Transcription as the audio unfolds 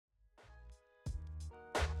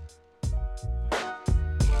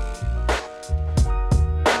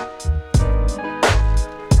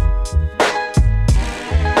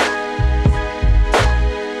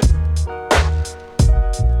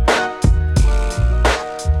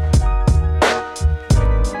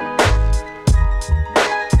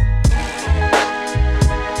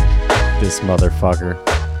motherfucker.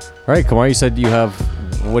 All right, Kamar, you said you have...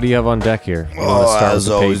 What do you have on deck here? As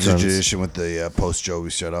always, a tradition with the post-show,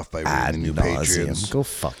 we start off by reading the new Patriots. Go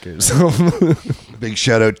fuck yourself. Big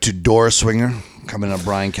shout out to Door Swinger, coming up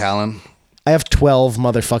Brian Callen. I have 12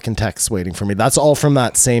 motherfucking texts waiting for me. That's all from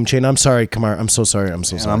that same chain. I'm sorry, Kamar. I'm so sorry. And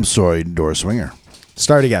I'm sorry, Door Swinger.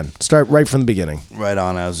 Start again. Start right from the beginning. Right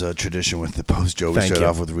on, as a tradition with the post-show, we start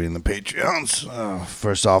off with reading the Patreons.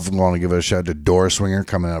 First off, I'm going to give a shout out to Door Swinger,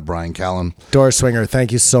 coming up Brian Callen. Door Swinger,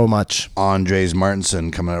 thank you so much. Andres Martinson,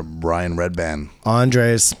 coming up Brian Redband.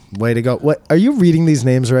 Andres, way to go. What are you reading these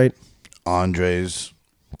names right? Andres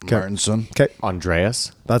Martinson. Okay.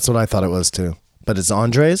 Andreas? That's what I thought it was too. But it's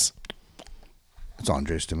Andres? It's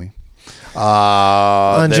Andres to me.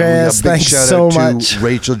 Andreas, thanks so much.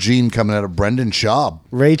 Rachel Jean, coming out of Brendan Schaub.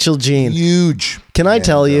 Rachel Jean. Huge. Can I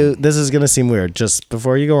tell you, this is going to seem weird. Just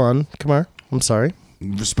before you go on, Kamar, I'm sorry.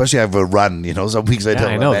 Especially I have a run, some weeks I don't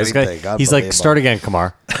I know. this guy, he's like, start again,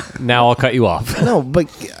 Kamar. Now I'll cut you off. No, but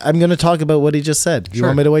I'm going to talk about what he just said. You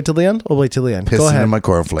want me to wait till the end? I'll wait till the end. Pissing go ahead. in my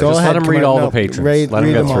cornflakes. Go Just ahead. let him read all the patrons. Let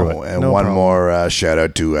him get through it. And one more shout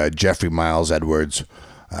out to Jeffrey Miles Edwards,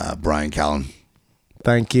 Brian Callen.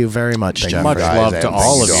 Thank you very much, Jeff. Much love to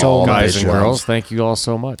all of you guys and girls. Thank you all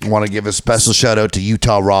so much. I want to give a special shout out to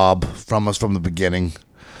Utah Rob, from us from the beginning.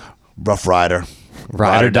 Rough Rider.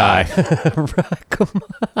 Ride or die.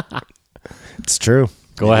 It's true.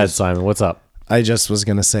 Go ahead, Simon. What's up? I just was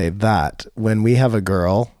going to say that when we have a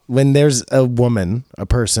girl, when there's a woman, a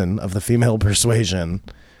person of the female persuasion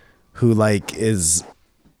who is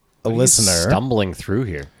a listener. Stumbling through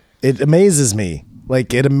here. It amazes me.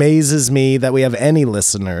 It amazes me that we have any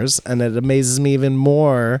listeners, and it amazes me even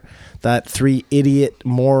more that three idiot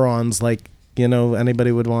morons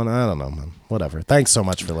anybody would want. I don't know, man. Whatever. Thanks so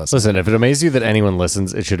much for listening. Listen, if it amazes you that anyone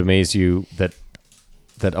listens, it should amaze you that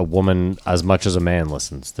a woman as much as a man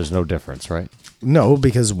listens. There's no difference, right? No,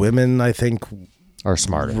 because women, I think, are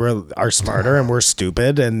smarter. Are smarter, and we're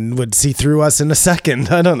stupid and would see through us in a second.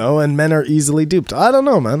 I don't know. And men are easily duped. I don't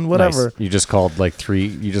know, man. Whatever. Nice. You just called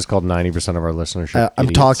 90% of our listenership. I'm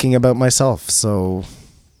talking about myself, so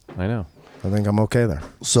I know. I think I'm okay there.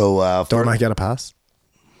 So don't I get a pass?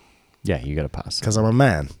 Yeah, you get a pass because I'm a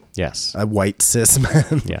man. Yes, a white cis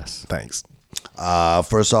man. Yes, thanks.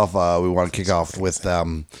 First off, we want to kick off with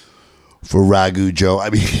for Ragu Joe.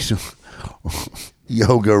 I mean.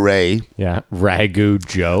 Yoga Ray. Yeah, Ragu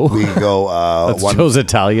Joe. We go. That's Joe's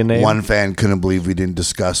Italian name. One fan couldn't believe we didn't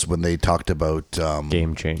discuss when they talked about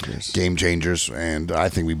Game Changers. Game Changers, and I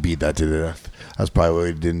think we beat that to death. That's probably why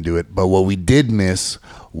we didn't do it. But what we did miss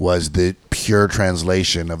was the pure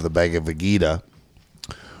translation of the Bhagavad Gita,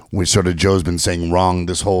 which sort of Joe's been saying wrong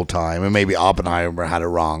this whole time, and maybe Oppenheimer had it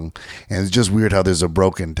wrong. And it's just weird how there's a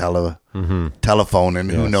broken telephone,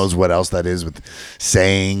 and who knows what else that is with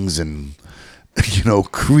sayings and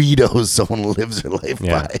credos someone lives their life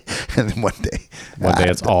by, and then one day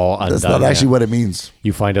it's all undone. That's not actually what it means.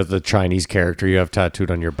 You find out the Chinese character you have tattooed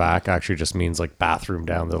on your back actually just means bathroom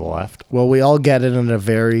down to the left. Well, we all get it in a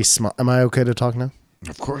very small. Am I okay to talk now?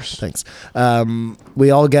 Of course. Thanks.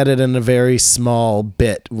 We all get it in a very small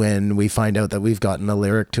bit when we find out that we've gotten a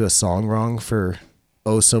lyric to a song wrong for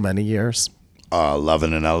so many years. Love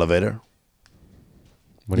in an Elevator.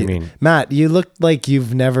 What do you mean? Matt, you look like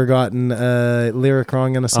you've never gotten a lyric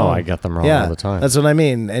wrong in a song. Oh, I get them wrong all the time. That's what I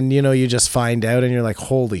mean. And you just find out and you're like,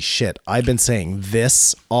 holy shit, I've been saying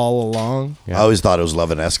this all along. Yeah. I always thought it was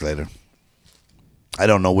Love and Escalator. I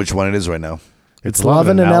don't know which one it is right now. It's Love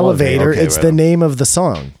in an Elevator. Okay, it's the name of the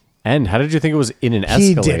song. And how did you think it was in an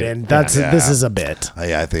escalator? He didn't. This is a bit.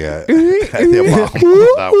 I think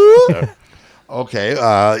I'm okay,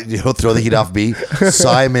 throw the heat off me.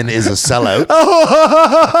 Simon is a sellout.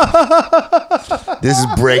 This is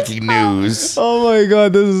breaking news. Oh my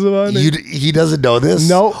god, this is funny. He doesn't know this?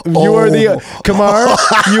 No, you are Kamar,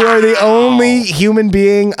 you are the only human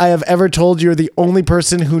being I have ever told you're the only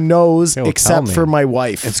person who knows except for my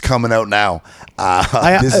wife. It's coming out now.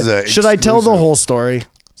 Should I tell the whole story?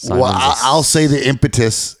 Well, I'll say the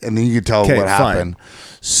impetus, and then you can tell what happened.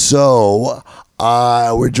 So...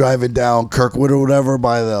 we're driving down Kirkwood or whatever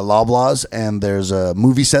by the Loblaws, and there's a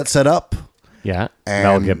movie set up. Yeah,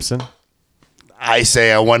 Mel Gibson. I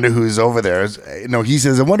say, I wonder who's over there. No, he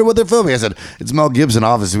says, I wonder what they're filming. I said, it's Mel Gibson,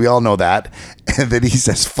 obviously. We all know that. And then he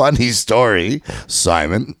says, funny story,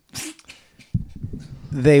 Simon.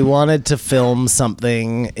 They wanted to film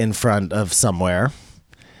something in front of somewhere,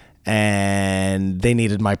 and they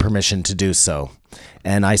needed my permission to do so.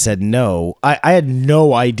 And I said no. I had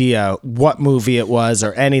no idea what movie it was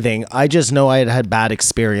or anything. I just know I had had bad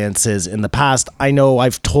experiences in the past. I know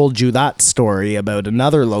I've told you that story about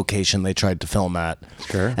another location they tried to film at.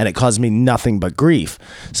 Sure. And it caused me nothing but grief.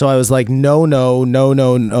 So I was like, no.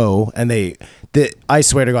 And I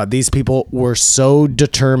swear to God, these people were so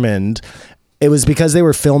determined. It was because they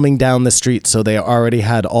were filming down the street, so they already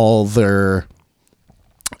had all their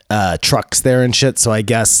trucks there and shit. So I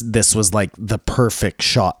guess this was like the perfect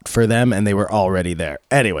shot for them, and they were already there.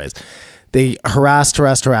 Anyways, they harassed.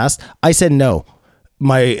 I said no.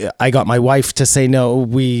 I got my wife to say no.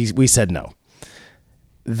 We said no.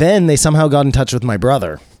 Then they somehow got in touch with my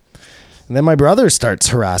brother. And then my brother starts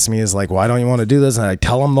harassing me. He's like, why don't you want to do this? And I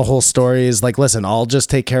tell him the whole story. He's like, listen, I'll just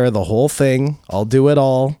take care of the whole thing. I'll do it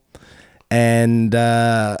all. And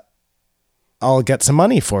I'll get some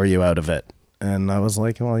money for you out of it. And I was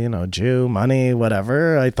like, well, Jew, money,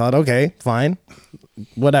 whatever. I thought, okay, fine.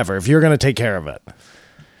 Whatever, if you're going to take care of it.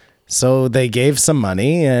 So they gave some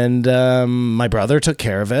money, and my brother took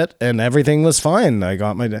care of it, and everything was fine.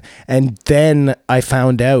 And then I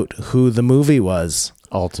found out who the movie was.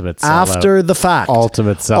 Ultimate sellout. After the fact.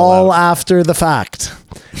 Ultimate sellout. All after the fact.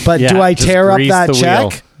 But Yeah, do I just tear up grease that the check?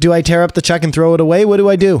 wheel. Do I tear up the check and throw it away? What do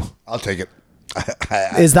I do? I'll take it.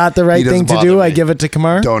 Is that the right He doesn't thing to bother do? me. I give it to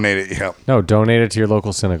Kamar? Donate it. Yeah. No, donate it to your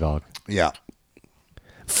local synagogue. Yeah.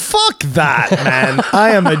 Fuck that, man. I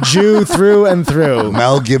am a Jew through and through.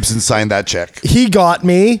 Mel Gibson signed that check. He got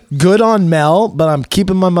me. Good on Mel, but I'm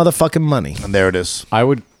keeping my motherfucking money. And there it is. I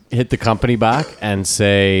would hit the company back and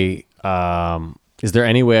say, is there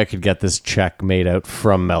any way I could get this check made out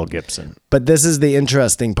from Mel Gibson? But this is the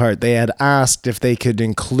interesting part. They had asked if they could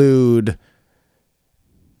include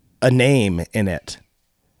a name in it.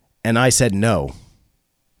 And I said no.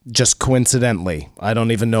 Just coincidentally. I don't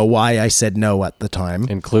even know why I said no at the time.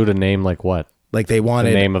 Include a name like what? Like they The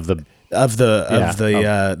wanted name of the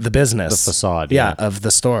the business, the facade, yeah, yeah. of the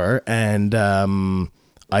store, and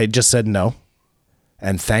I just said no.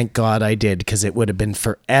 And thank God I did, because it would have been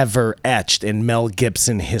forever etched in Mel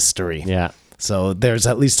Gibson history. Yeah. So there's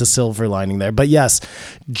at least a silver lining there. But yes,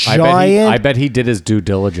 I giant, bet he did his due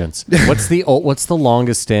diligence. What's the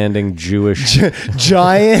longest standing Jewish?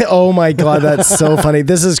 giant. Oh my God, that's so funny.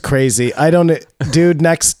 This is crazy. Dude,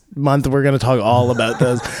 next month we're going to talk all about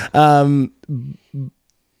this.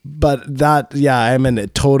 But that, yeah, I'm a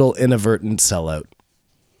total inadvertent sellout.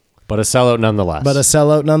 But a sellout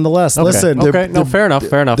nonetheless. Okay. Listen, Okay. No, fair enough.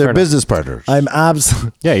 They're business partners. I'm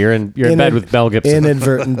absolutely. Yeah, you're in bed with Mel Gibson.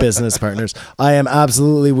 Inadvertent business partners. I am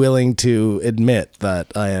absolutely willing to admit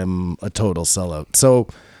that I am a total sellout. So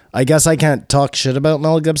I guess I can't talk shit about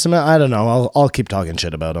Mel Gibson. I don't know. I'll keep talking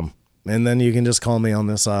shit about him. And then you can just call me on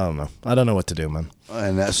this. I don't know. I don't know what to do, man.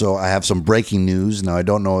 And so I have some breaking news. Now, I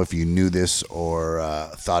don't know if you knew this or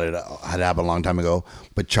thought it had happened a long time ago,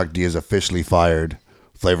 but Chuck D has officially fired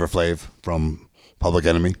Flavor Flav from Public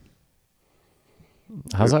Enemy.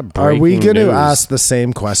 How's that Are breaking we going to news? ask the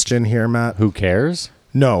same question here, Matt? Who cares?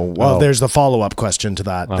 No. Well, Oh. there's the follow-up question to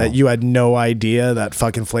that. That you had no idea that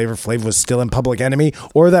fucking Flavor Flav was still in Public Enemy,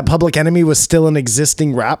 or that Public Enemy was still an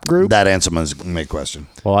existing rap group? That answers my question.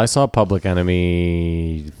 Well, I saw Public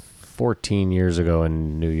Enemy 14 years ago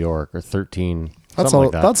in New York, or 13. That's something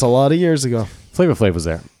like that. That's a lot of years ago. Flavor Flav was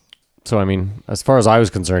there. So, I mean, as far as I was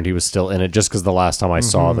concerned, he was still in it just because the last time I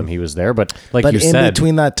saw them, he was there. But like But you in said,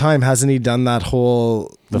 between that time, hasn't he done that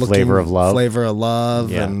whole The Flavor of Love? Flavor of Love,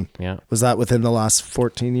 Yeah, and yeah. was that within the last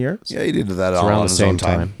 14 years? Yeah, he did that all around on the his same own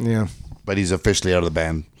time. Yeah. But he's officially out of the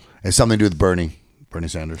band. It's something to do with Bernie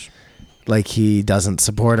Sanders. Like he doesn't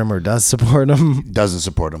support him or does support him. Doesn't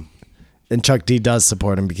support him. And Chuck D does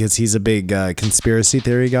support him because he's a big conspiracy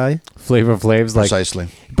theory guy. Flavor Flav's like, Precisely.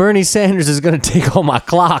 Bernie Sanders is going to take all my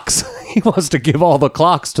clocks. He wants to give all the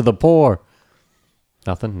clocks to the poor.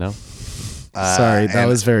 Nothing? No? Sorry, that and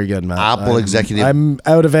was very good, Matt. Apple executive- I'm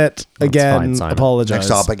out of it again. fine, Simon. Apologize. Next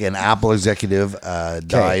topic, an Apple executive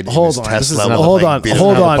died. hold in his on. This is Tesla not- with, hold like, on, beat-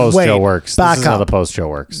 hold How on. the post wait, show works. back This is how up. the post show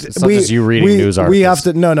works. It's not just you reading news articles. We have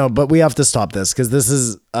to but we have to stop this because this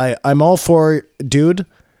is I'm all for, dude.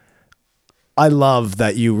 I love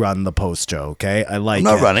that you run the post show. Okay, I like. I'm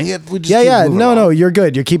not it. running it. We just Yeah, keep yeah. moving No, along. no, you're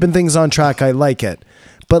good. You're keeping things on track. I like it.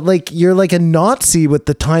 But like you're like a Nazi with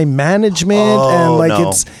the time management and like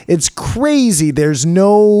no. it's crazy. There's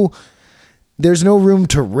no room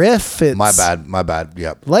to riff. It's, My bad.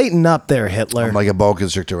 Yep. Lighten up there, Hitler. I'm like a boa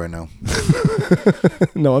constrictor right now.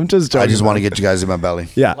 No, I'm just joking. I just want to get you guys in my belly.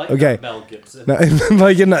 Yeah. Okay. Mel Gibson. No,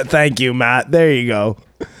 like thank you, Matt. There you go.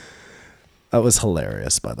 That was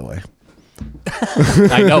hilarious, by the way.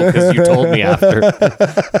 I know, because you told me after.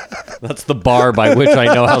 That's the bar by which I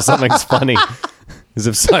know how something's funny. As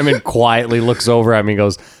if Simon quietly looks over at me and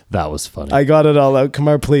goes, "That was funny." I got it all out.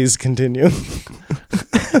 Kamar, please continue.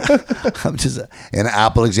 I'm just an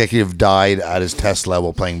Apple executive died at his Tesla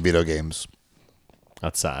while playing video games.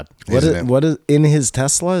 That's sad. What is in his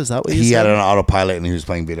Tesla? Is that what you He said? had an autopilot and he was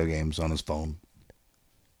playing video games on his phone.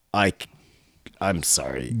 I'm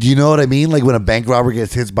sorry. Do you know what I mean? Like when a bank robber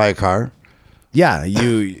gets hit by a car. Yeah,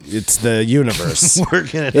 it's the universe.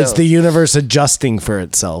 Working it It's out. the universe adjusting for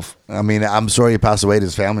itself. I mean, I'm sorry he passed away to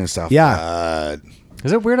his family and stuff. Yeah.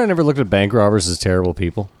 Is it weird? I never looked at bank robbers as terrible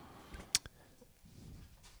people.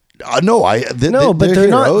 No, But they're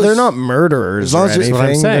not. They're not murderers. As long or as it's anything. What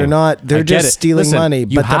I'm saying. They're not. They're I get just it. stealing Listen, money. you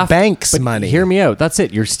But the have- bank's but money. Hear me out. That's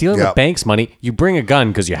it. You're stealing Yeah. the bank's money. You bring a gun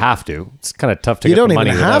because you have to. It's kind of tough to You get don't the even money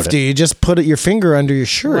have without to. it. You just put your finger under your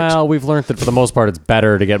shirt. Well, we've learned that for the most part, it's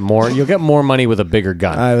better to get more. You'll get more money with a bigger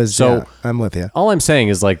gun. I'm with you. All I'm saying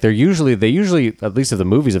is like they usually, at least if the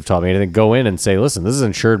movies have taught me anything, go in and say, listen, this is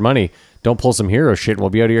insured money. Don't pull some hero shit and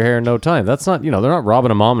we'll be out of your hair in no time. That's not, they're not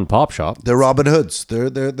robbing a mom and pop shop. They're Robin Hoods.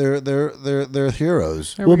 They're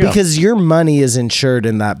heroes. There we go. Because your money is insured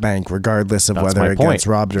in that bank, regardless of That's whether my it point. gets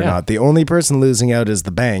robbed or Yeah. not. The only person losing out is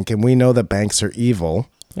the bank, and we know that banks are evil.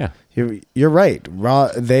 Yeah. You're right.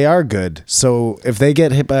 They are good. So if they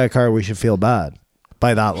get hit by a car, we should feel bad.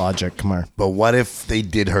 By that logic, Kamar. But what if they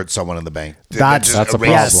did hurt someone in the bank? That's just a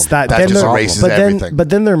erases- problem. That then just they're- erases but everything.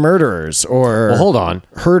 then they're murderers or Well, hold on.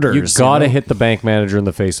 herders. You gotta you know? hit the bank manager in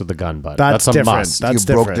the face with the gun butt. That's a different. must. That's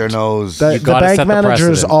You broke different. their nose. The, You the gotta bank set the manager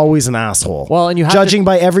is precedent. always an asshole. Well, and you have judging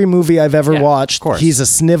by every movie I've ever Yeah, watched, of course. he's a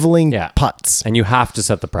sniveling Yeah. putz. And you have to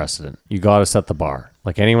set the precedent. You got to set the bar.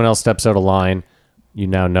 Like anyone else steps out of line, you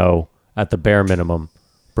now know at the bare minimum,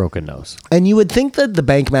 broken nose. And you would think that the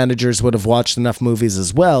bank managers would have watched enough movies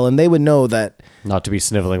as well, and they would know that. Not to be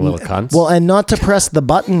sniveling little cunts. Well, and not to press the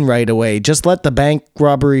button right away. Just let the bank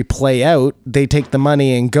robbery play out. They take the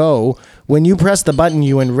money and go. When you press the button,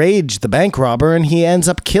 you enrage the bank robber, and he ends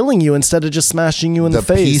up killing you instead of just smashing you in the the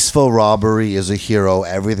face. peaceful robbery is a hero.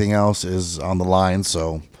 Everything else is on the line.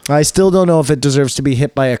 So I still don't know if it deserves to be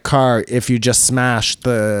hit by a car if you just smash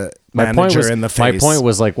the manager in the face. My point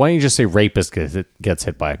was like, why don't you just say rapist gets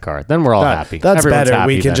hit by a car? Then we're all happy. That's Everyone's better.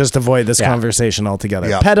 happy We can then. just avoid this Yeah. conversation altogether.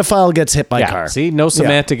 Yeah. Pedophile gets hit by Yeah. car. See, no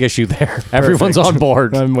semantic issue there. Everyone's on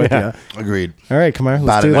board. I'm with Yeah. you. agreed. All right, Kamar. Let's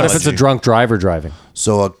Bad do What this. if it's a drunk driver driving?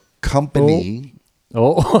 So a company.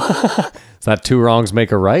 Oh, is that two wrongs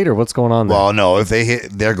make a right, or what's going on there? Well, no, if they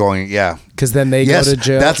hit, they're going. Yeah. Because then they Yes, go to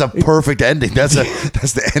jail. that's a perfect ending. That's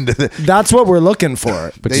the end of the. That's what we're looking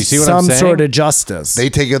for. But They- you see what Some I'm saying? sort of justice. They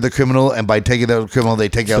take out the criminal, and by taking out the criminal, they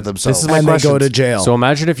take out themselves. This is my And they question. go to jail. So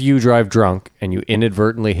imagine if you drive drunk and you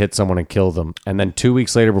inadvertently hit someone and kill them, and then 2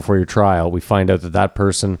 weeks later, before your trial, we find out that that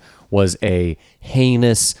person was a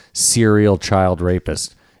heinous serial child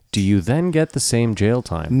rapist. Do you then get the same jail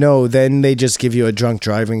time? No, then they just give you a drunk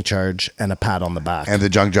driving charge and a pat on the back. And the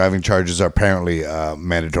drunk driving charges are apparently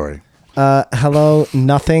mandatory. Hello,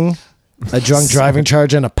 nothing. A drunk driving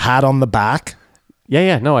charge and a pat on the back.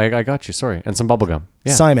 Yeah. No, I got you. Sorry, and some bubble gum.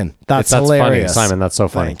 Yeah. Simon, that's funny. hilarious. Simon, that's so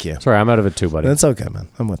funny. Thank you. Sorry, I'm out of it too, buddy. That's okay, man.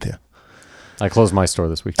 I'm with you. I closed my store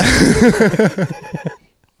this week.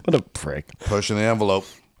 What a prick. Pushing the envelope.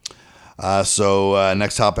 So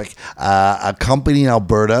next topic. A company in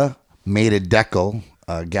Alberta made a decal,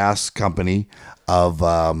 a gas company, of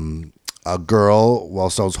a girl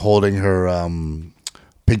whilst I was holding her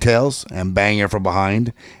pigtails and banging her from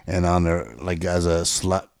behind. And on her, like as a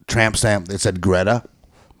tramp stamp, it said Greta.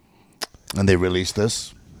 And they released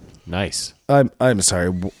this. Nice. I'm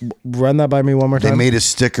sorry. Run that by me one more They time. made a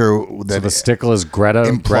sticker So that the stickle is Greta.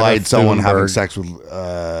 implied Greta someone having Thunberg. sex with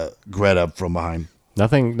Greta from behind.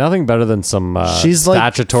 Nothing better than some She's like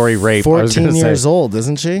statutory rape. I was 14 gonna years say. old,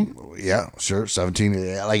 isn't she? Yeah, sure. 17.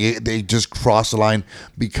 Yeah, like they just crossed the line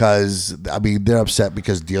because they're upset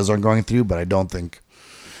because deals aren't going through, but I don't think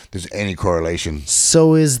there's any correlation.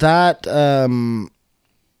 So is that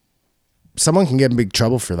someone can get in big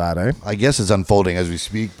trouble for that, eh? I guess it's unfolding as we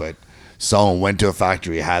speak, but someone went to a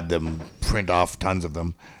factory, had them print off tons of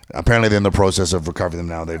them. Apparently, they're in the process of recovering them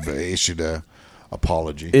now. They've issued a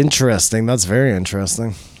apology. Interesting. That's very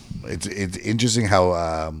interesting. It's interesting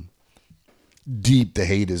how deep the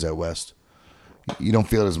hate is out west. You don't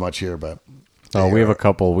feel it as much here, but Oh, we have a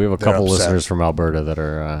couple. We have a they're couple upset. listeners from Alberta that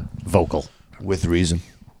are vocal. with reason.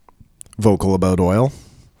 Vocal about oil.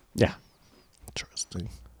 Yeah. Interesting.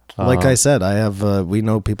 Like I said, I have we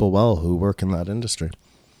know people well who work in that industry.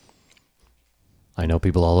 I know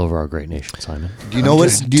people all over our great nation, Simon. Do you know what?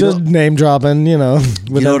 Do you Just know, name dropping, you know.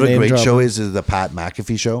 you know what a name great dropping. show is? Is the Pat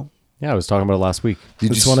McAfee show? Yeah, I was talking about it last week.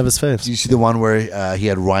 Did It's you one s- of his faves. Did you see the one where he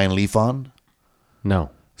had Ryan Leaf on? No.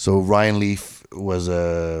 So Ryan Leaf was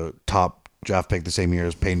a top draft pick the same year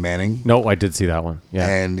as Peyton Manning. No, I did see that one. Yeah.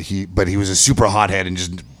 And he was a super hothead and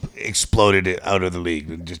just exploded it out of the league.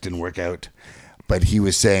 It just didn't work out. But he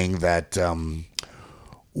was saying that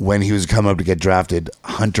when he was coming up to get drafted,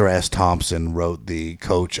 Hunter S. Thompson wrote the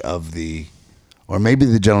coach of or maybe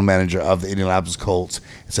the general manager of the Indianapolis Colts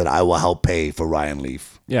and said, "I will help pay for Ryan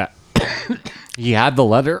Leaf." Yeah. He had the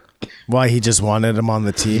letter. Why he just wanted him on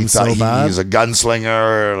the team He thought so bad, he's a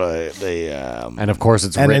gunslinger. And of course,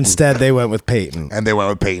 it's and written. instead they went with Peyton. And they went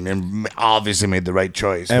with Peyton and obviously made the right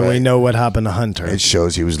choice. And but we know what happened to Hunter. it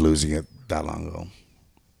shows he was losing it that long ago.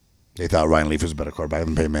 They thought Ryan Leaf was a better quarterback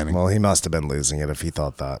than Peyton Manning. Well, he must have been losing it if he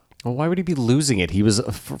thought that. Well, why would he be losing it? He was,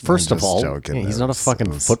 first of just all, joking. he's It not a was- fucking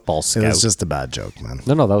it was- football scout. It was just a bad joke, man.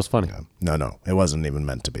 No, that was funny. No, it wasn't even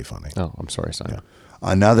meant to be funny. Oh, I'm sorry, Simon.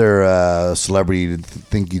 Another celebrity you'd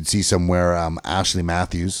think you'd see somewhere, Ashley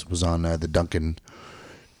Matthews, was on the Duncan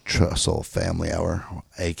Trussell Family Hour,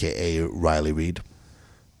 a.k.a. Riley Reid.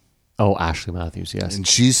 Oh, Ashley Matthews, yes. And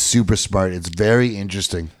she's super smart. It's very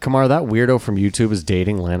interesting. Kamar, that weirdo from YouTube is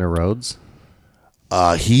dating Lana Rhodes.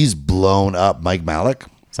 He's blown up. Mike Malik.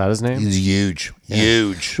 Is that his name? He's huge.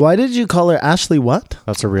 Huge. Why did you call her Ashley what?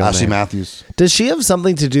 That's a real Ashley name. Matthews. Does she have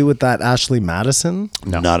something to do with that Ashley Madison?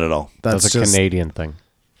 No. Not at all. That's a just- Canadian thing.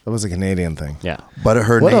 That was a Canadian thing. Yeah, But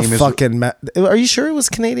her What a name is... fucking Are you sure it was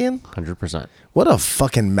Canadian? 100%. What a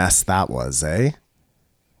fucking mess that was, eh?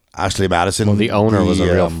 Ashley Madison. Well, the owner was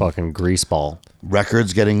a real um, fucking greaseball.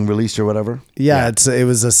 records getting released or whatever. Yeah, it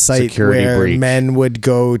was a site Security where breach. men would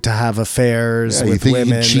go to have affairs Yeah, you with think you can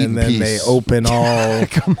women, cheat and in then they peace. open all.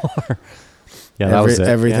 Yeah, that was it.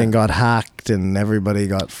 Everything Yeah. got hacked, and everybody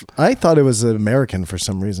got. I thought it was American for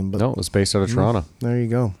some reason, but No, it was based out of Toronto. there you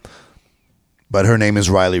go. But her name is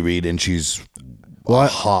Riley Reid, and she's a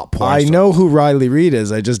hot porn I star. know who Riley Reid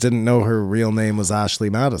is. I just didn't know her real name was Ashley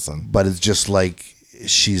Madison. But it's just like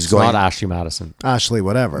she's It's going... not Ashley Madison. Ashley,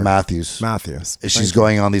 whatever. Matthews. Matthews. She's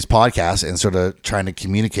going on these podcasts and sort of trying to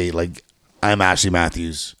communicate, like, I'm Ashley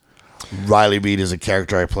Matthews. Riley Reid is a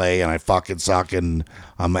character I play, and I fucking suck, and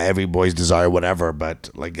I'm every boy's desire, whatever. But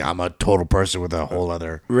like, I'm a total person with a whole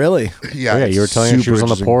other. Really? Yeah, Yeah, it's you were telling her she super was on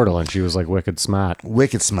the interesting. portal and she was like wicked smart.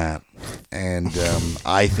 Wicked smart, and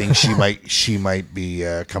I think she might be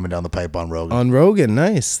coming down the pipe on Rogan. On Rogan,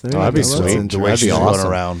 nice. There you that'd be go. That's sweet. the interesting. way That'd be she's awesome.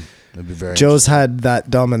 going around, it'd be very. Joe's had that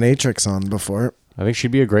dominatrix on before, I think she'd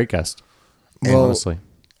be a great guest. Well, honestly.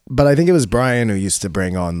 but I think it was Brian who used to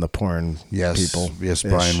bring on the porn yes, people. yes.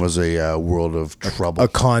 Brian was a world of trouble. a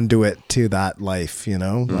conduit to that life, you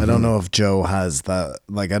know? I don't know if Joe has that.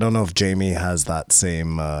 Like, I don't know if Jamie has that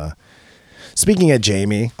same. Speaking of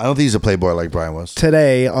Jamie, I don't think he's a playboy like Brian was.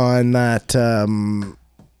 today on that,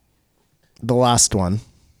 the last one,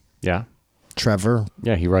 Yeah. Trevor,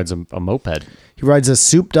 Yeah, he rides a moped. he rides a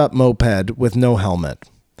souped up moped with no helmet.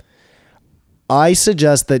 I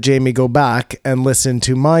suggest that Jamie go back and listen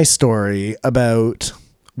to my story about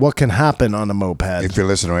what can happen on a moped, If you're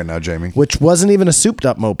listening right now, Jamie, which wasn't even a souped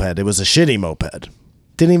up moped. It was a shitty moped.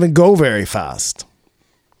 Didn't even go very fast.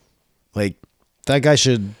 Like, that guy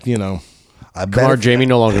should, you know. I bet. Kamar, Jamie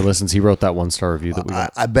no longer listens. He wrote that 1-star review that we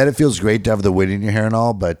got. I bet it feels great to have the wind in your hair and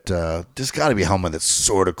all, but there's got to be a helmet that's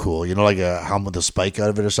sort of cool. You know, like a helmet with a spike out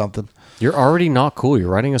of it or something. You're already not cool. You're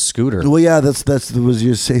riding a scooter. Well, yeah, that was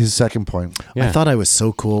his second point. Yeah. I thought I was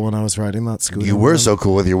so cool when I was riding that scooter. You were so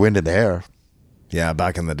cool with your wind in the hair. Yeah,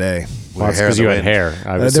 back in the day. Well, that's hair in because the you had wind. hair.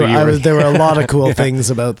 I There, was, so you were- there were a lot of cool things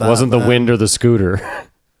about that. wasn't the man. wind or the scooter.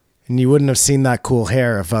 And you wouldn't have seen that cool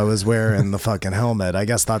hair if I was wearing the fucking helmet. I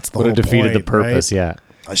guess that's the Would whole have defeated the point, purpose, right? yeah.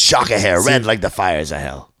 A shock of hair, red like the fires of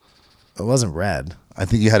hell. It wasn't red. I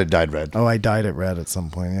think you had it dyed red. Oh, I dyed it red at some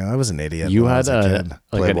point. Yeah, I was an idiot. You when I had was a kid.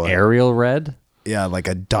 like an Playboy. aerial red? Yeah, like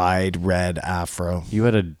a dyed red afro. You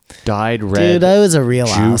had a dyed red. Dude, I was a real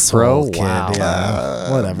Jufro? asshole kid. Wow.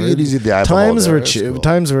 Yeah, whatever. Beauty's in the eye of the Times beholder. were That's cool.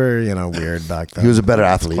 times were weird back then. He was a better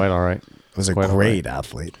athlete. Quite all right. was a quite all great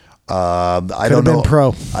athlete. I Could don't have been know.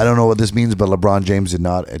 pro. I don't know what this means, but LeBron James did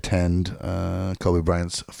not attend Kobe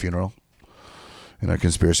Bryant's funeral. In our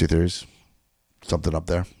conspiracy theories, something up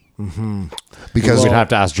there. Mm-hmm. Because We'd have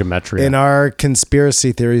to ask Geometria. In our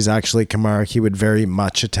conspiracy theories, actually, Kamar, he would very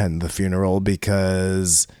much attend the funeral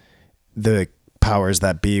because the powers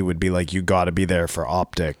that be would be like, you got to be there for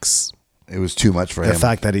optics. it was too much for The him.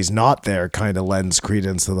 fact that he's not there kind of lends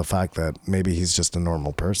credence to the fact that maybe he's just a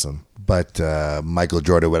normal person. But Michael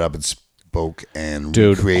Jordan went up and spoke and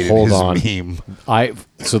Dude, created hold his on. meme.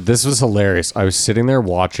 So this was hilarious. I was sitting there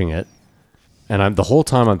watching it, and the whole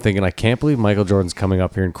time I'm thinking, I can't believe Michael Jordan's coming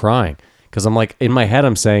up here and crying, because I'm like, in my head,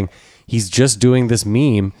 I'm saying he's just doing this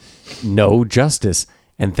meme, no justice,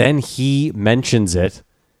 and then he mentions it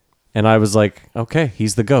And I was like, okay,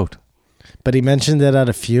 he's the GOAT. But he mentioned it at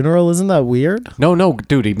a funeral. Isn't that weird? No,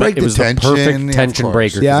 dude. Break It the was tension. the perfect Yeah, of tension course.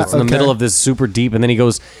 breaker. 'cause Yeah, it's in the okay. middle of this super deep. And then he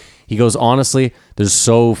goes, honestly, there's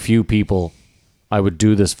so few people I would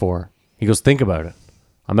do this for. He goes, think about it.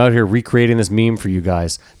 I'm out here recreating this meme for you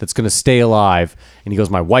guys that's going to stay alive. And he goes,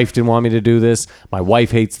 my wife didn't want me to do this. My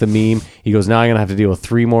wife hates the meme. He goes, now I'm going to have to deal with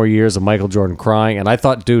 3 more years of Michael Jordan crying. And I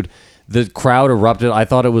thought, dude, the crowd erupted. I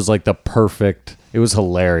thought it was like the perfect. It was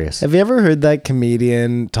hilarious. Have you ever heard that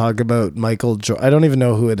comedian talk about Michael Jordan? I don't even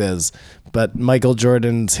know who it is, but Michael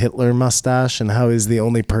Jordan's Hitler mustache and how he's the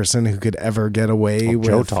only person who could ever get away with.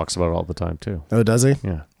 Joe talks about it all the time, too. Oh, does he?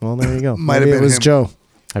 Yeah. Well, there you go. Might have Maybe it been was him. Joe.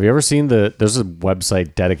 Have you ever seen there's a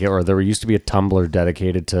website dedicated, or there used to be a Tumblr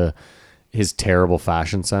dedicated to his terrible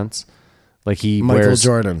fashion sense? Like he Michael wears,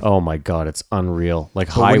 Jordan. Oh my God, it's unreal. Like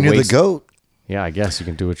But high when you're the waist. GOAT, Yeah, I guess you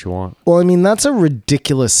can do what you want. Well, I mean, that's a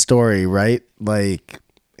ridiculous story, right? Like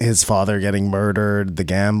his father getting murdered, the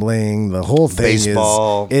gambling, the whole thing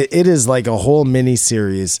Baseball. is it is like a whole mini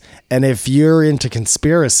series. And if you're into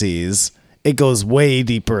conspiracies, it goes way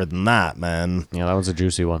deeper than that, man. Yeah, that was a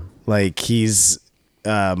juicy one. Like he's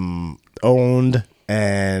owned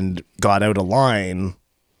and got out of line,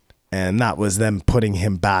 and that was them putting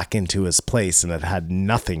him back into his place, and it had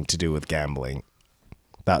nothing to do with gambling.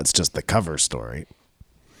 That's just the cover story.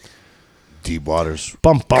 deep waters.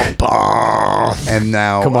 Bum bum bum. And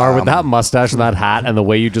now Kamar, with that mustache and that hat and the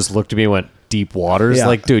way you just looked at me and went, deep waters? Yeah.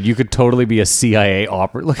 Like, dude, you could totally be a CIA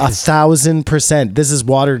operative. Look at this. 1,000%. This is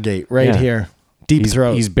Watergate right Yeah. here. Deep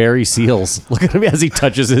throat. He's Barry Seals. Look at him as he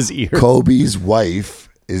touches his ear. Kobe's wife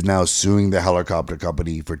is now suing the helicopter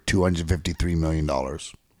company for $253 million.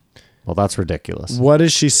 Well, that's ridiculous. What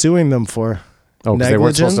is she suing them for? Oh, because they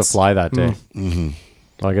weren't supposed to Negligence? fly that day. Mm-hmm.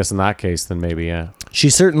 Well, I guess in that case, then maybe, yeah. She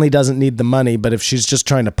certainly doesn't need the money, but if she's just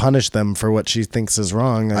trying to punish them for what she thinks is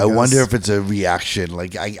wrong, I wonder if it's a reaction.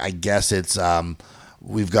 Like, I guess it's,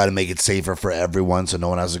 we've got to make it safer for everyone so no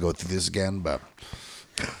one has to go through this again. But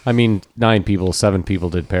I mean, 7 people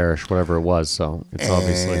did perish, whatever it was. So it's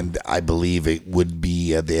obviously, And I believe it would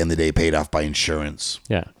be, at the end of the day, paid off by insurance.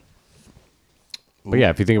 yeah. But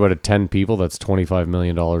yeah, if you think about it, 10 people, that's $25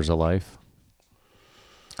 million a life.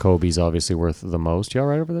 Kobe's obviously worth the most. You all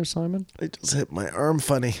right over there, Simon? I just hit my arm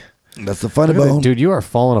funny. That's the funny Look at bone. it. Dude, you are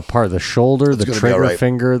falling apart. The shoulder, the gonna be trigger all right.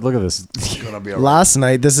 finger. Look at this. It's gonna be all right. Last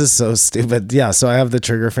night, this is so stupid. Yeah, so I have the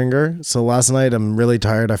trigger finger. So last night, I'm really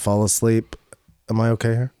tired. I fall asleep. Am I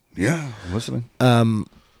okay here? Yeah, I'm listening.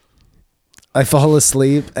 I fall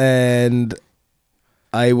asleep and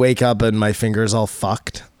I wake up and my finger's all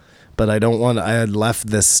fucked. But I don't want. I had left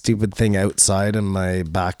this stupid thing outside in my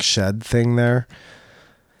back shed thing there.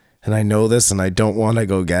 And I know this and I don't want to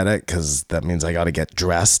go get it because that means I got to get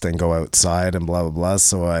dressed and go outside and blah, blah, blah.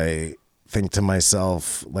 So I think to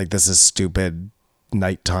myself, like, this is stupid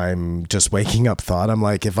nighttime, just waking up thought. I'm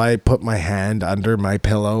like, if I put my hand under my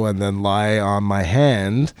pillow and then lie on my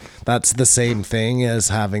hand, that's the same thing as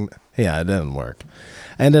having. Yeah, it didn't work.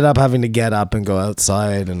 I ended up having to get up and go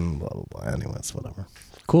outside and blah, blah, blah. Anyways, whatever.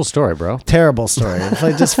 Cool story, bro. Terrible story. If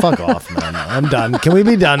I just fuck off, man. I'm done. Can we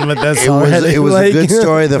be done with this? It was already? a Like- good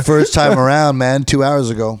story the first time around, man. 2 hours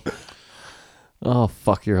ago. Oh,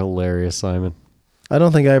 fuck, you're hilarious, Simon. I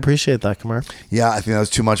don't think I appreciate that, Kamar. Yeah, I think that was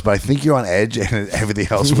too much, but I think you're on edge, and everything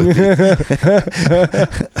else would be.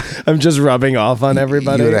 I'm just rubbing off on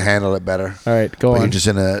everybody. You would have handled it better. All right, go But on. you're just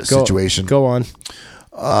in a situation. Go on.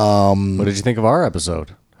 What did you think of our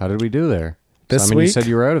episode? How did we do there? This Simon, you week? said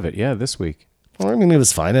you were out of it. Yeah, this week. Well, I mean, it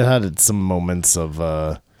was fine. It had some moments of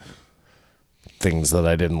things that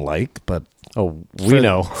I didn't like, but Oh, we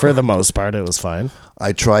know. For the most part, it was fine.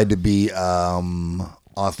 I tried to be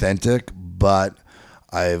authentic, but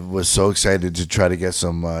I was so excited to try to get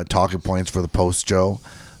some talking points for the post, Joe.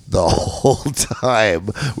 The whole time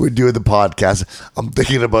we're doing the podcast, I'm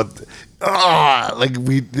thinking about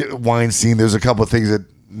Weinstein. There's a couple of things that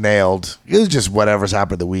nailed. It was just whatever's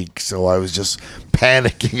happened the week, so I was just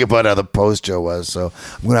panicking about how the post show was. So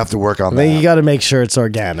I'm gonna have to work on I think that. you got to make sure it's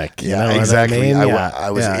organic. You Yeah, know exactly. What I mean? I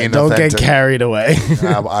was Don't get inauthentic. carried away.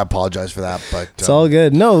 I apologize for that, but It's all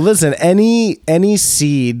good. No, listen, any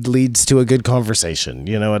seed leads to a good conversation.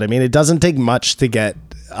 You know what I mean? It doesn't take much to get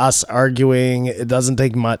us arguing. It doesn't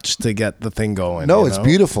take much to get the thing going. no, you it's know?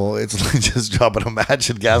 beautiful. It's like just dropping a match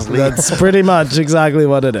in gasoline. That's pretty much exactly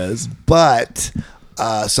what it is. But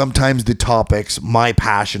sometimes the topics, my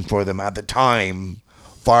passion for them at the time,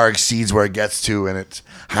 far exceeds where it gets to, and it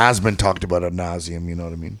has been talked about ad nauseum. You know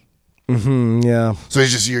what I mean? Yeah. So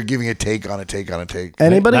it's just you're giving a take on a take on a take.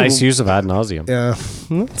 Anybody? Nice use of ad nauseum. Yeah.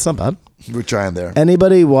 It's not bad. We're trying there.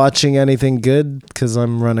 Anybody watching anything good? Because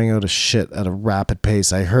I'm running out of shit at a rapid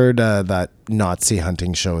pace. I heard that Nazi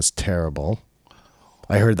hunting show is terrible.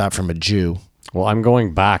 I heard that from a Jew. Well, I'm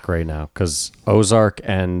going back right now because Ozark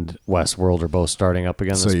and Westworld are both starting up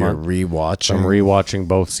again So this you're month. rewatching. I'm rewatching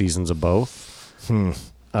both seasons of both.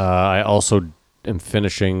 I also am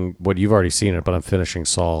finishing what you've already seen it, but I'm finishing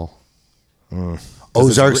Saul.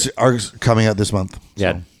 Ozarks are coming out this month.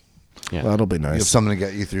 Yeah. Yeah. That'll be You have nice. something to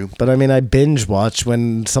get you through. But I mean, I binge watch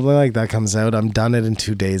when something like that comes out. I'm done it in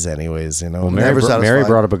 2 days, anyways. You know. Well, Never Mary satisfied.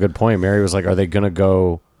 brought up a good point. Mary was like, "Are they going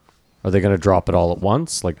to drop it all at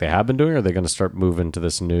once, like they have been doing, or are they going to start moving to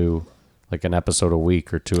this new, like an episode a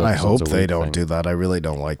week or two? I Episodes hope a they week don't thing? do that. I really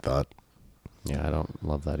don't like that. Yeah, I don't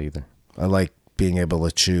love that either. I like being able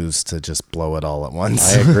to choose to just blow it all at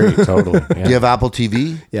once. I agree totally. Yeah. Do you have Apple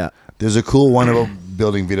TV? Yeah. There's a cool one about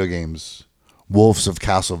building video games. Wolves of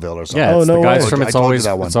Castleville or something. Yeah, Oh, it's no the guys way. from I It's told you Always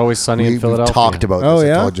that one. It's Always Sunny in We've Philadelphia. talked about Oh this.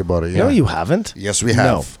 yeah. I told you about it. Yeah. No, you haven't. Yes, we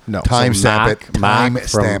have. No. Timestamp it. Mac Timestamp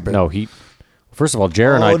from, it. No, he. First of all,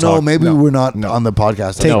 Jared and I Oh, no, talked. maybe No. we're not No. on the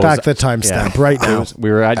podcast. Take No, it back was- the timestamp yeah. right now. We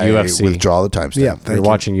were at I UFC. withdraw the timestamp. Yeah, We thank were you.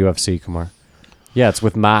 watching UFC, Kumar. Yeah, it's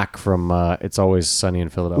with Mac from It's Always Sunny in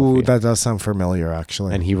Philadelphia. Ooh, that does sound familiar,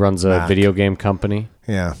 actually. And he runs a Mac. video game company.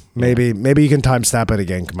 Yeah, maybe you can timestamp it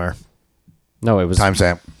again, Kamar. No, it was.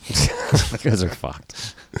 Timestamp. You guys are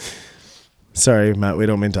fucked. Sorry, Matt. We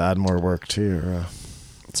don't mean to add more work to your.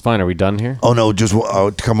 It's fine. Are we done here? Oh, no, just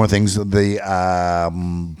a couple more things. The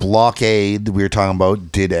blockade we were talking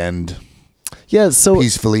about did end. Yeah. So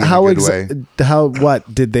Peacefully in how a good how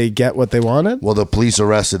what did they get what they wanted? Well, the police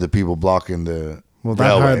arrested the people blocking the Well, that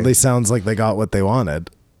railway. hardly sounds like they got what they wanted.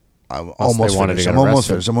 I'm almost they wanted to finished. get I'm almost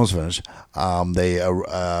arrested. finished. I'm almost finished. They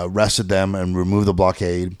arrested them and removed the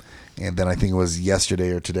blockade. And then I think it was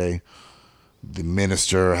yesterday or today, the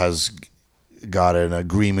minister has got an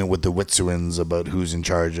agreement with the Wet'suwins about who's in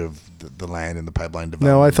charge of the land and the pipeline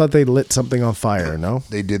development. No, I thought they lit something on fire. No.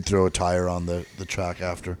 They did throw a tire on the track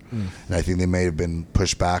after. And I think they may have been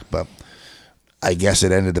pushed back. But I guess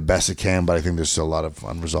it ended the best it can. But I think there's still a lot of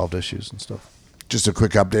unresolved issues and stuff. Just a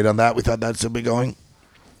quick update on that. We thought that'd still be going.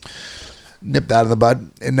 Nip that in the bud.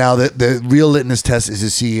 And now the real litmus test is to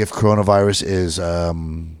see if coronavirus is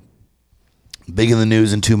big in the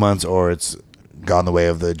news in 2 months or it's gone the way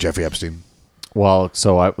of the Jeffrey Epstein. Well,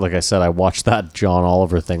 so like I said, I watched that John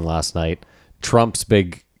Oliver thing last night. Trump's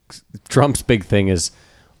big thing is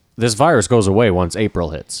this virus goes away once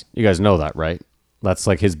April hits. You guys know that, right? That's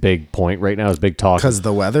like his big point right now. His big talk. Because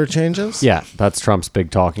the weather changes. Yeah, that's Trump's big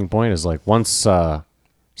talking point. Is like once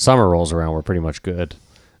summer rolls around, we're pretty much good.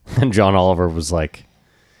 And John Oliver was like,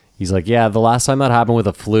 he's like, yeah, the last time that happened with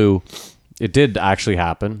a flu, it did actually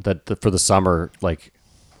happen. For the summer, like,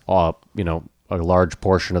 a large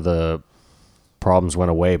portion of the problems went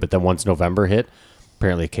away. But then once November hit,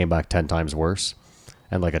 apparently it came back 10 times worse,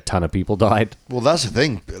 and like a ton of people died. Well, that's the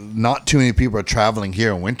thing. Not too many people are traveling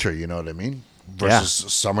here in winter, you know what I mean?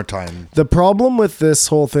 Versus summertime. The problem with this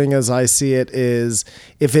whole thing, as I see it, is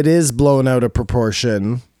if it is blown out of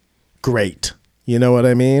proportion, great. You know what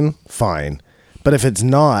I mean? Fine. But if it's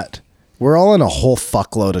not, we're all in a whole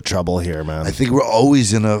fuckload of trouble here, man. I think we're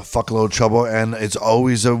always in a fuckload of trouble, and it's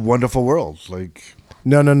always a wonderful world. Like,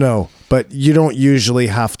 No. But you don't usually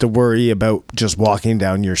have to worry about just walking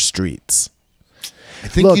down your streets. I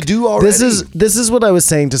think you do already. This is what I was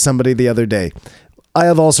saying to somebody the other day. I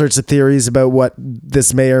have all sorts of theories about what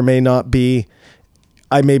this may or may not be.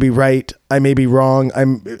 I may be right. I may be wrong.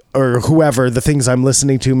 Or whoever, the things I'm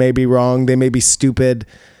listening to may be wrong. They may be stupid.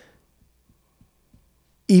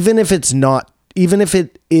 Even if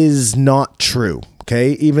it is not true,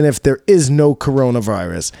 okay? Even if there is no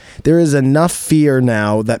coronavirus, there is enough fear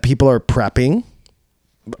now that people are prepping.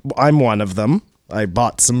 I'm one of them. I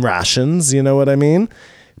bought some rations, you know what I mean?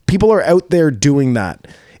 People are out there doing that.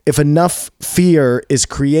 If enough fear is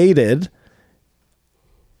created,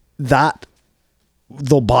 that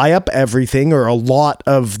they'll buy up everything or a lot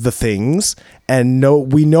of the things, and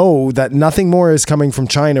we know that nothing more is coming from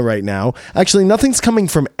China right now. Actually, nothing's coming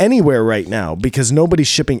from anywhere right now because nobody's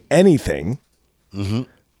shipping anything. Mm-hmm.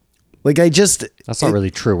 Like That's not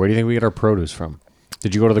really true. Where do you think we get our produce from?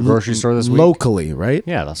 Did you go to the grocery store this week? Locally, right?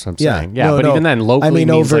 Yeah, that's what I'm saying. Yeah, but even then, locally I mean,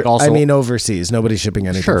 means like also. I mean overseas. Nobody's shipping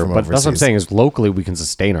anything sure, from but overseas. that's what I'm saying is locally we can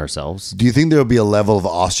sustain ourselves. Do you think there will be a level of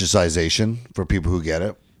ostracization for people who get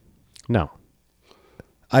it? No.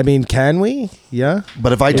 I mean, can we? Yeah.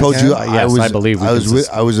 But if I told you, Yes, I believe we I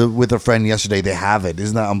can was with a friend yesterday. They have it.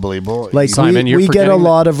 Isn't that unbelievable? Like Simon, you're we get a forgetting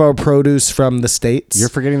lot of our produce from the States. You're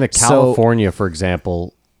forgetting that California, for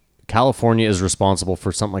example, California is responsible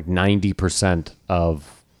for something like 90%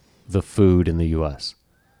 of the food in the U.S.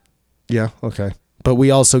 Yeah, okay. But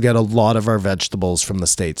we also get a lot of our vegetables from the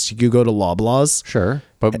States. You go to Loblaws. Sure,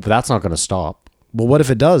 but that's not going to stop. Well, what if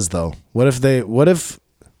it does, though? What if,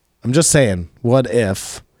 I'm just saying, what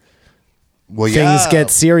if Well, things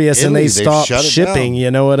get serious and Italy, they they've stop shut it shipping, down.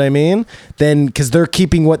 you know what I mean? Then, because they're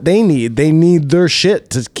keeping what they need their shit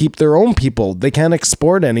to keep their own people. They can't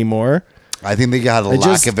export anymore. I think they got a I lack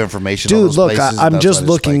just- of information on Dude, those look, places. I'm that's just why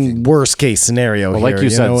they're looking spiking. worst case scenario Well, here. like you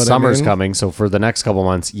said, know what I summer's mean? coming, so for the next couple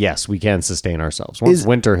months, yes, we can sustain ourselves. Once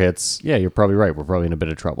winter hits, yeah, you're probably right. We're probably in a bit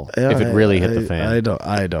of trouble if it really hit the fan.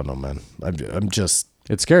 I don't know, man. I'm just.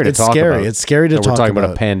 It's scary to It's talk scary. about. It's scary to that talk We're talking about.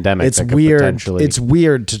 about a pandemic. It's that could weird. potentially- It's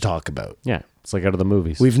weird to talk about. yeah, it's like out of the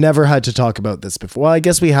movies. We've never had to talk about this before. Well, I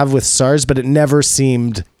guess we have with SARS, but it never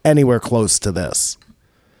seemed anywhere close to this.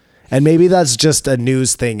 And maybe that's just a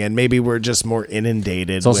news thing, and maybe we're just more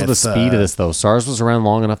inundated. It's also with, the speed of this, though. SARS was around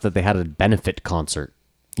long enough that they had a benefit concert,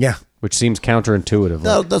 Yeah. which seems counterintuitive.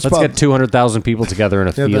 No, Like, that's let's prob- get 200,000 people together in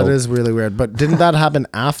a Yeah, field. that is really weird. But didn't that happen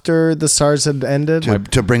after the SARS had ended?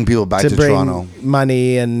 to bring people back to bring Toronto.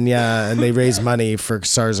 money and they raise money for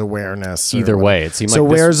SARS awareness. or Either whatever. way, it seemed So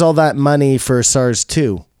like this- where's all that money for SARS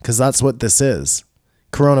 2? Because that's what this is.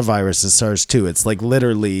 Coronavirus is SARS 2. It's like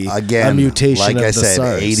literally Again, a mutation like of I the said,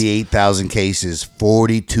 SARS. 88,000 cases,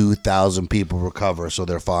 42,000 people recover, so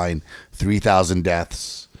they're fine. 3,000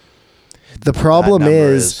 deaths. The problem number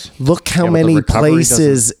is, look how Yeah, but the many recovery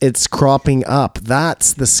places it's cropping up.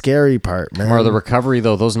 That's the scary part, man. Or the recovery,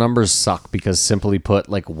 though, those numbers suck because simply put,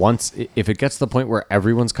 like once, if it gets to the point where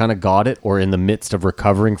everyone's kind of got it or in the midst of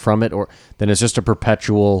recovering from it, or then it's just a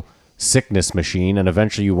perpetual sickness machine and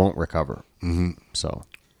eventually you won't recover. Mm-hmm. So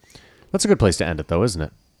that's a good place to end it, though, isn't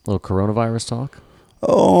it? A little coronavirus talk.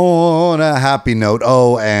 Oh, on a happy note.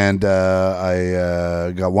 Oh, and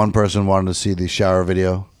I got one person wanted to see the shower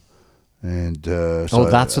video. And so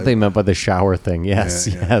That's what they meant by the shower thing. Yes,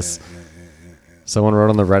 yes. Someone wrote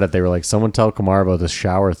on the Reddit, they were like, someone tell Kamar about this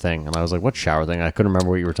shower thing. And I was like, what shower thing? I couldn't remember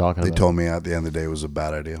what you were talking They about. told me at the end of the day it was a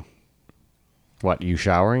bad idea. What, you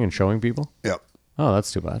showering and showing people? Yep. Oh,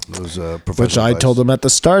 that's too bad. It was Which professional I advice. told them at the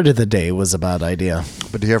start of the day was a bad idea.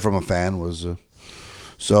 But to hear from a fan was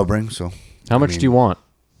sobering. So How much do you want?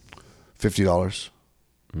 $50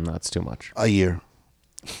 That's too much. a year,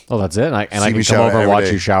 Oh, that's it? I See can me come shower over and every watch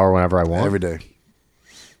day. you shower whenever I want? every day.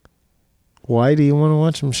 Why do you want to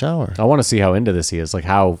watch him shower? I want to see how into this he is, like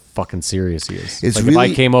how fucking serious he is. It's Like if I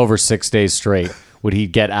really- came over 6 days straight, would he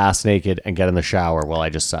get ass naked and get in the shower while I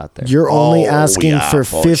just sat there? You're only Oh, asking yeah, for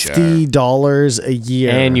for sure. $50 a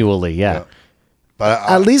year. Annually, yeah. But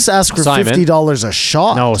At least ask for Simon. $50 a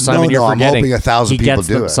shot. No, Simon, you're I'm forgetting. hoping 1,000 He people gets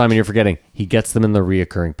do them, it. Simon, you're forgetting. He gets them in the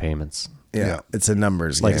reoccurring payments. Yeah, it's a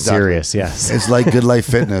numbers Like game. serious, yes. it's like Good Life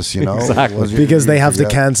Fitness, you know. Exactly. Was- Because they have to yeah.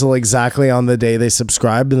 cancel exactly on the day they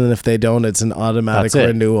subscribe, and then if they don't, it's an automatic That's it.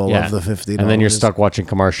 renewal Yeah. of the $50. And then you're stuck watching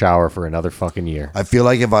Kamar shower for another fucking year. I feel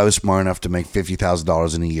like if I was smart enough to make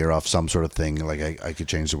 $50,000 in a year off some sort of thing, like I could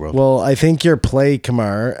change the world. Well, I think your play,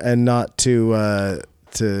 Kamar, and not to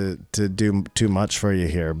do too much for you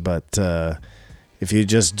here, but if you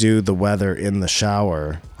just do the weather in the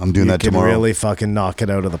shower, I'm doing you that can tomorrow. really fucking knock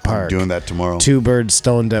it out of the park. I'm doing that tomorrow. Two birds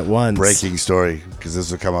stoned at once. Breaking story, because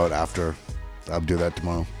this will come out after. I'll do that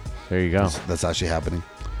tomorrow. There you go. That's actually happening.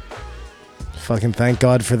 Fucking thank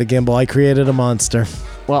God for the gimbal. I created a monster.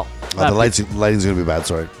 Well, The lighting's gonna be bad.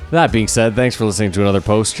 Sorry. that being said, thanks for listening to another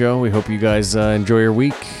post, Joe. We hope you guys enjoy your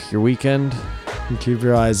week, your weekend. And keep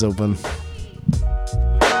your eyes open.